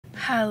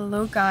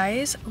Hello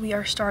guys, we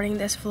are starting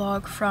this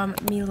vlog from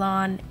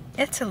Milan,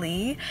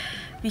 Italy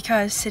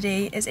because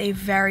today is a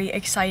very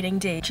exciting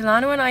day.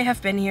 Giorgina and I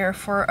have been here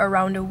for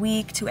around a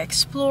week to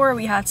explore.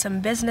 We had some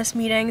business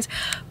meetings,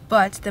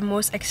 but the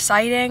most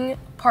exciting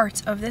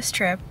part of this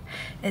trip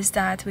is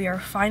that we are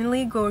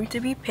finally going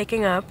to be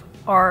picking up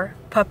our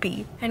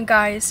puppy. And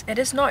guys, it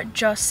is not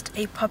just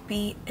a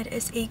puppy, it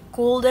is a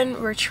golden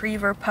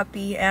retriever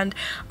puppy, and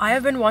I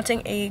have been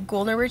wanting a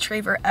golden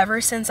retriever ever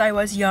since I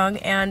was young,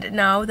 and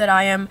now that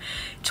I am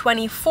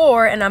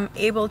 24 and I'm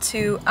able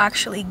to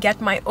actually get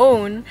my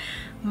own,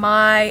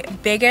 one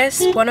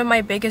of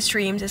my biggest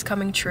dreams is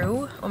coming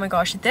true. Oh my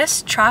gosh,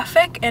 this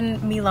traffic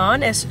in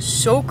Milan is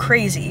so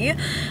crazy.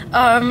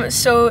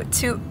 So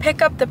to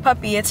pick up the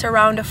puppy, it's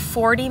around a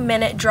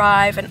 40-minute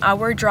drive, an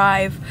hour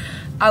drive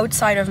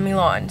outside of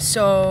Milan.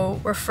 So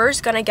we're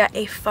first gonna get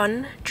a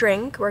fun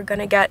drink. We're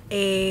gonna get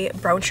a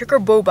brown sugar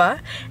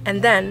boba,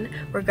 and then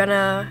we're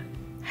gonna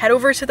head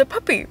over to the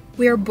puppy.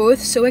 We are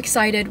both so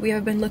excited. We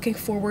have been looking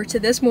forward to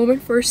this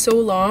moment for so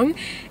long,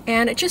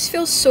 and it just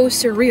feels so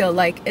surreal.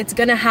 Like it's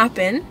gonna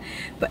happen,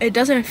 but it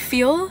doesn't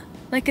feel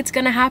like it's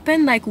gonna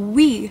happen. Like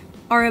we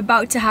are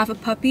about to have a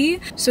puppy.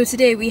 So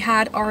today we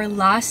had our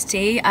last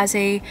day as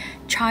a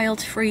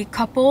child-free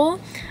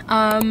couple.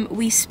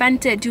 We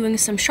spent it doing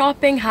some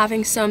shopping,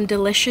 having some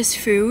delicious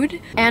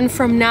food, and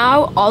from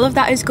now all of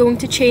that is going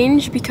to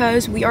change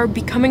because we are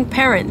becoming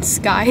parents,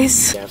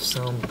 guys. We have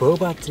some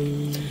boba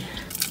tea.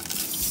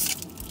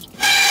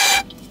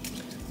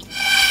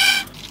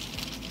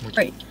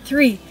 Right,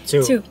 3,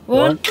 2,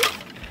 1.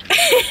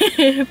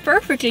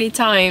 Perfectly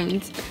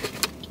timed.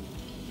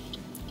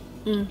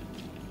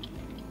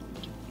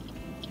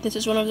 This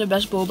is one of the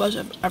best bobas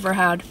I've ever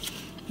had.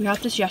 We had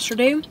this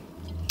yesterday,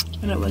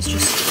 and it was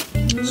just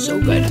so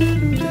good.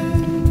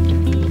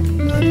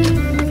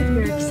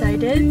 You're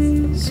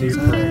excited?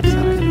 Super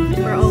excited.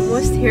 We're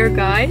almost here,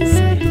 guys.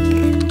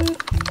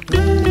 So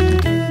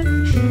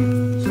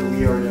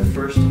we are the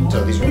first.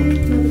 So this one.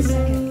 No, the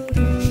second.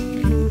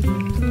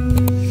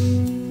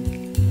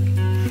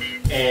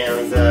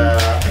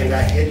 And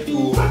I had to be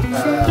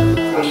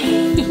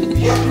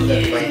sure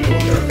that my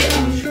daughter,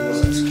 when she was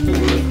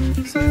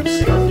at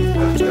school,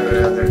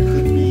 there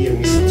could be a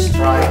missing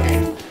strike,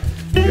 and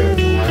you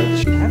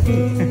have to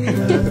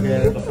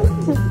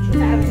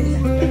manage.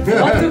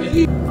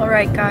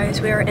 Alright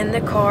guys, we are in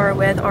the car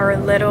with our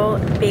little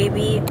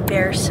baby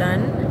bear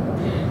son.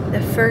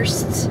 The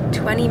first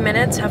 20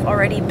 minutes have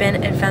already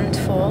been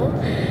eventful.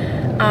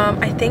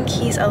 I think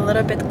he's a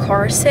little bit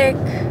car sick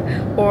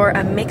or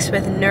a mix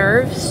with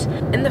nerves.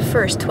 In the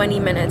first 20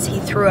 minutes, he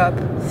threw up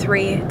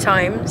 3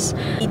 times.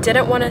 He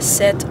didn't want to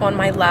sit on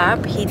my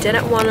lap. He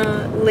didn't want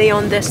to lay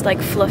on this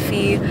like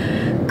fluffy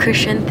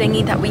cushion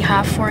thingy that we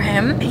have for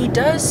him. He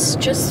does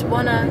just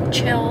want to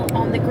chill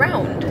on the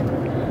ground.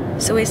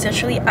 So he's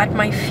essentially at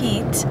my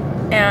feet,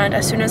 and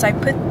as soon as I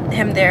put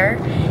him there,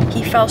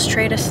 he fell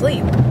straight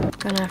asleep.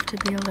 Gonna have to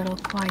be a little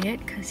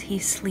quiet because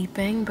he's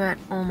sleeping, but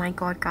oh my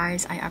god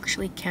guys, I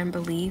actually can't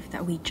believe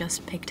that we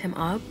just picked him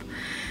up.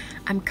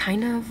 I'm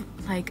kind of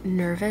like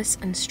nervous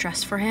and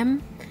stressed for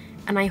him,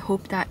 and I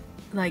hope that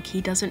like he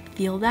doesn't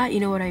feel that,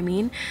 you know what I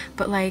mean?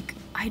 But like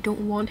I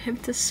don't want him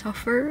to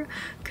suffer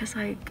because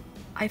like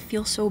I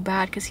feel so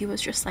bad because he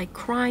was just like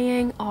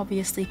crying,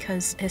 obviously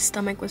because his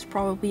stomach was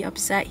probably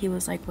upset. He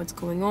was like, what's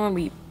going on?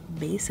 We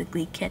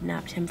basically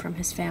kidnapped him from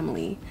his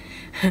family,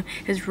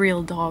 his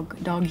real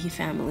doggy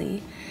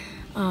family.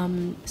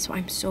 So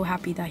I'm so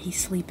happy that he's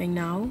sleeping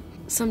now.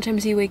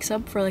 Sometimes he wakes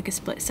up for like a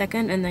split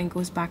second and then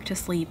goes back to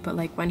sleep, but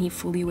like when he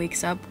fully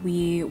wakes up,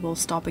 we will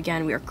stop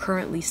again. We are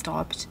currently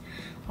stopped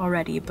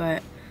already,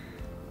 but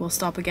we'll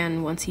stop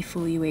again once he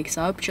fully wakes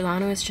up.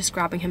 Giorgina is just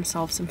grabbing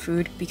himself some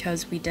food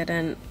because we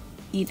didn't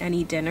eat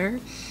any dinner,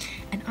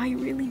 and I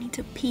really need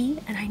to pee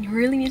and I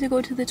really need to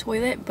go to the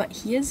toilet, but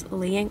he is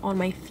laying on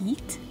my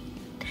feet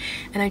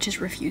and I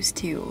just refuse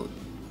to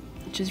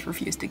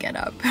get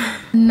up.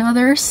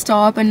 Another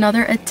stop,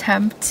 another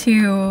attempt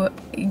to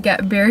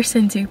get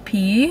Bearson to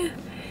pee,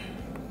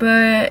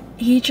 but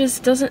he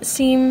just doesn't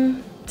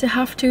seem to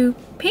have to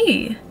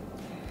pee.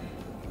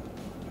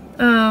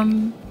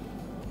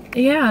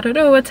 Yeah, I don't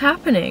know what's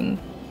happening.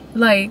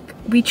 Like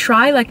we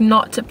try like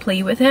not to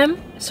play with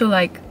him, so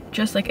like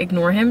just like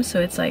ignore him,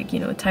 so it's like, you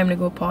know, time to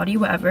go potty,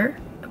 whatever,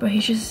 but he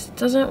just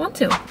doesn't want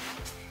to.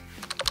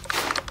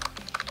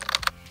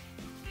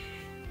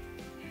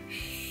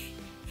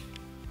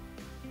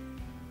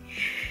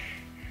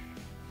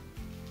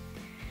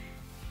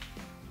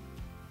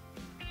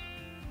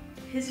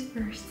 His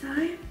first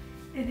time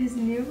in his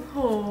new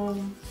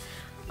home.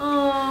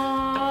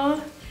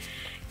 Aww.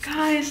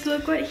 Guys,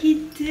 look what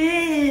he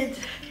did.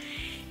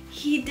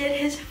 He did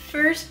his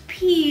first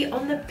pee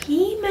on the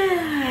pee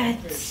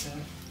mat.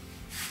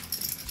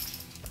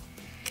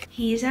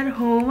 He's at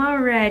home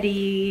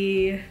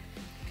already.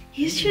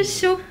 He's just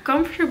so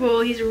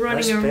comfortable. He's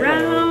running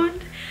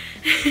around.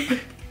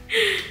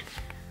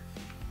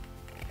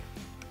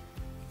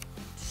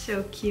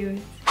 So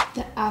cute.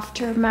 The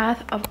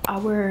aftermath of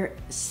our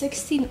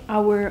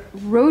 16-hour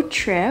road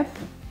trip.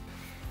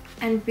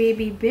 And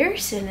baby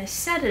Bearson is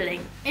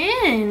settling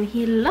in.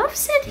 He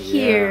loves it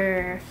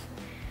here.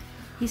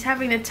 He's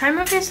having the time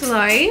of his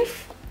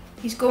life.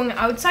 He's going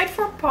outside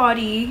for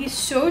potty. He's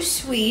so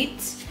sweet.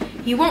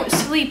 He won't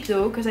sleep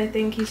though, because I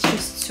think he's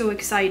just so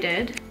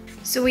excited.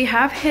 So we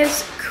have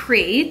his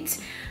crate.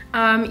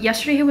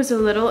 Yesterday he was a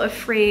little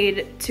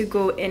afraid to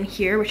go in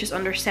here, which is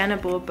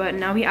understandable, but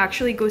now he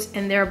actually goes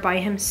in there by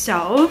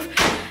himself.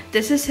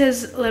 This is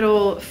his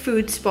little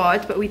food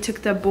spot, but we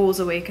took the bowls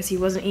away because he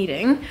wasn't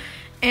eating.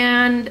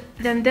 And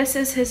then this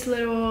is his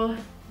little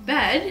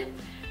bed,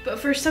 but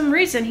for some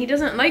reason he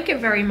doesn't like it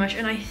very much,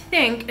 and I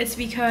think it's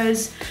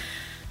because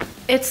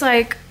it's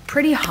like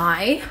pretty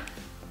high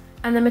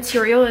and the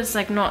material is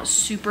like not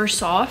super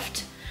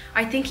soft.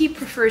 I think he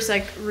prefers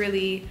like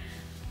really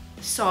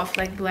soft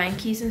like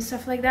blankies and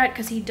stuff like that,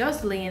 because he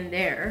does lay in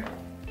there.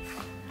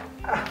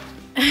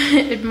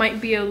 It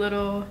might be a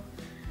little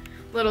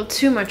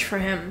too much for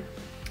him.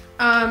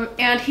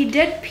 And he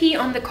did pee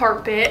on the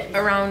carpet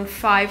around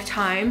 5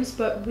 times,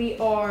 but we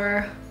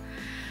are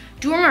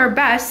doing our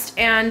best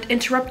and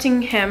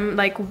interrupting him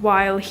like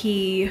while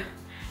he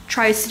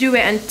tries to do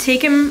it and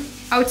take him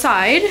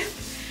outside.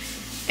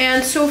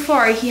 And so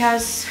far he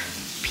has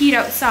peed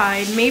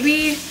outside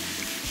maybe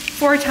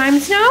 4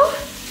 times now.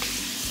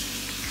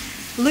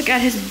 Look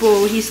at his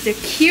bowl. He's the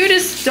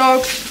cutest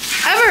dog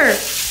ever.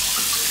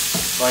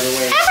 By the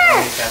way,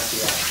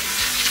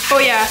 Oh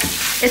yeah,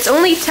 it's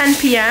only 10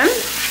 p.m.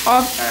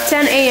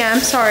 10 a.m.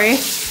 sorry.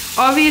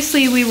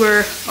 Obviously we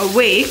were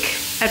awake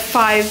at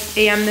 5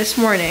 a.m. this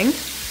morning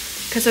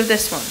because of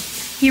this one.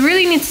 He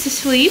really needs to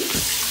sleep.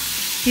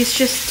 He's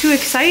just too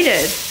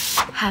excited.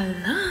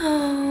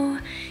 Hello.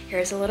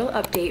 Here's a little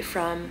update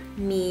from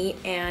me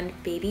and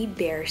baby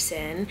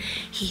Bearson.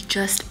 He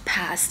just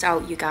passed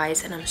out, you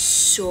guys, and I'm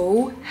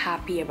so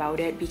happy about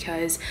it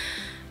because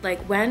like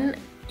when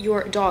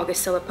your dog is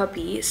still a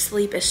puppy,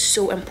 sleep is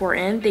so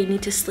important. They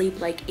need to sleep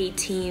like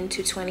 18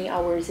 to 20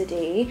 hours a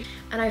day.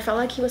 And I felt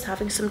like he was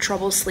having some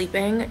trouble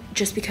sleeping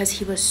just because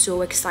he was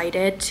so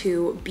excited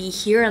to be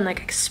here and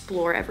like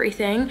explore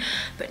everything.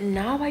 But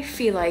now I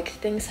feel like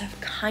things have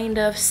kind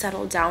of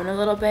settled down a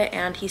little bit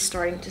and he's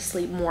starting to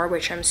sleep more,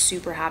 which I'm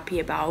super happy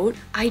about.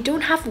 I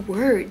don't have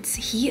words.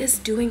 He is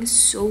doing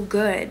so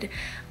good.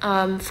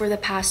 For the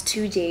past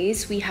 2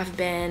 days, we have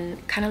been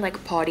kind of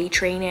like potty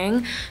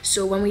training.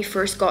 So when we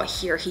first got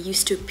here, he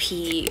used to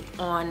pee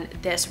on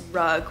this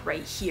rug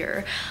right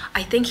here.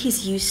 I think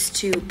he's used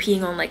to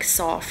peeing on like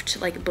soft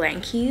like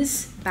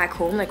blankies back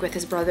home, like with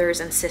his brothers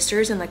and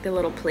sisters and like the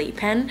little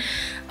playpen.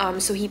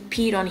 So he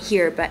peed on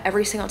here, but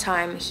every single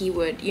time he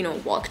would, you know,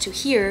 walk to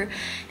here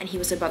and he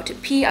was about to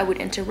pee, I would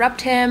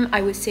interrupt him.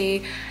 I would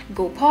say,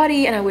 go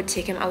potty, and I would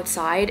take him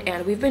outside.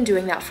 And we've been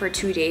doing that for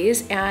 2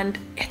 days and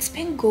it's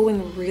been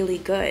going really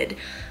good.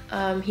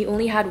 He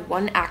only had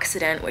 1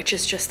 accident, which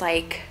is just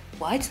like,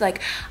 what? Like,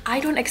 I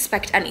don't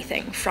expect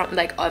anything from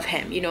like of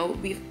him, you know.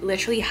 We've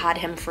literally had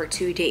him for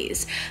 2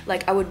 days.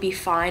 Like, I would be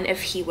fine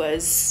if he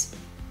was,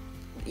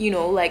 you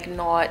know, like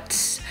not,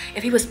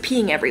 if he was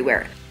peeing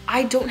everywhere.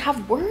 I don't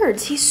have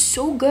words. He's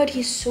so good.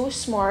 He's so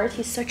smart.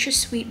 He's such a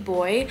sweet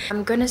boy.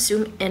 I'm gonna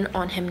zoom in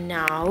on him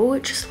now.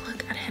 Just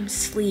look at him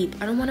sleep.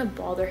 I don't want to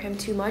bother him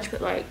too much,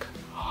 but like,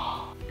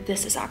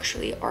 this is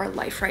actually our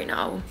life right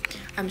now.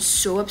 I'm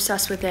so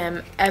obsessed with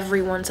him.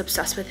 Everyone's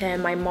obsessed with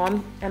him. My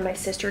mom and my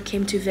sister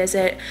came to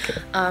visit,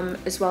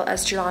 as well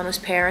as Giorgina's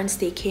parents.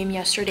 They came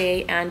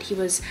yesterday and he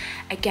was,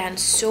 again,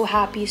 so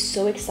happy,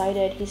 so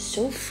excited. He's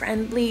so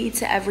friendly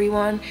to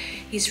everyone.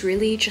 He's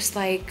really just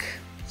like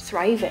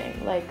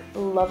thriving, like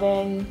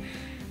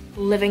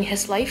living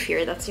his life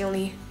here. That's the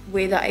only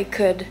way that I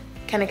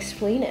can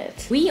explain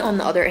it. We, on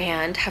the other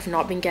hand, have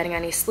not been getting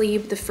any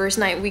sleep. The first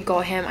night we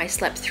got him, I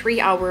slept 3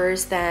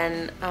 hours.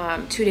 Then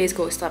 2 days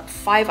ago I slept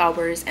 5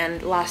 hours,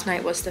 and last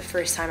night was the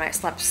first time I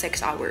slept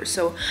 6 hours.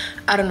 So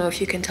I don't know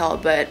if you can tell,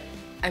 but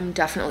I'm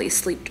definitely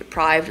sleep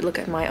deprived. Look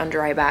at my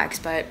under eye bags.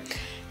 But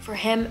for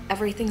him,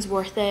 everything's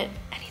worth it.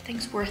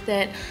 Anything's worth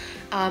it.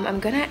 I'm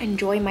gonna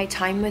enjoy my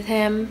time with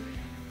him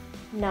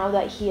now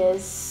that he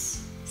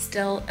is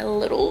still a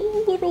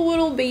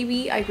little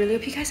baby. I really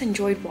hope you guys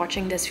enjoyed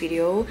watching this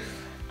video.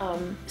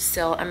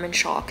 Still, I'm in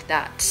shock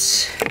that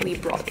we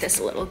brought this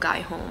little guy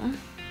home.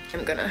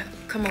 I'm gonna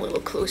come a little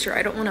closer.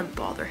 I don't want to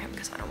bother him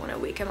because I don't want to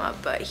wake him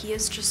up, but he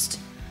is just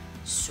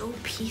so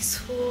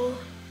peaceful.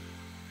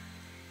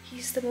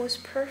 He's the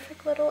most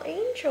perfect little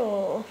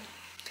angel.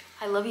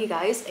 I love you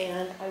guys,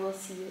 and I will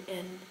see you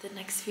in the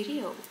next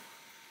video.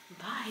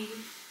 Bye.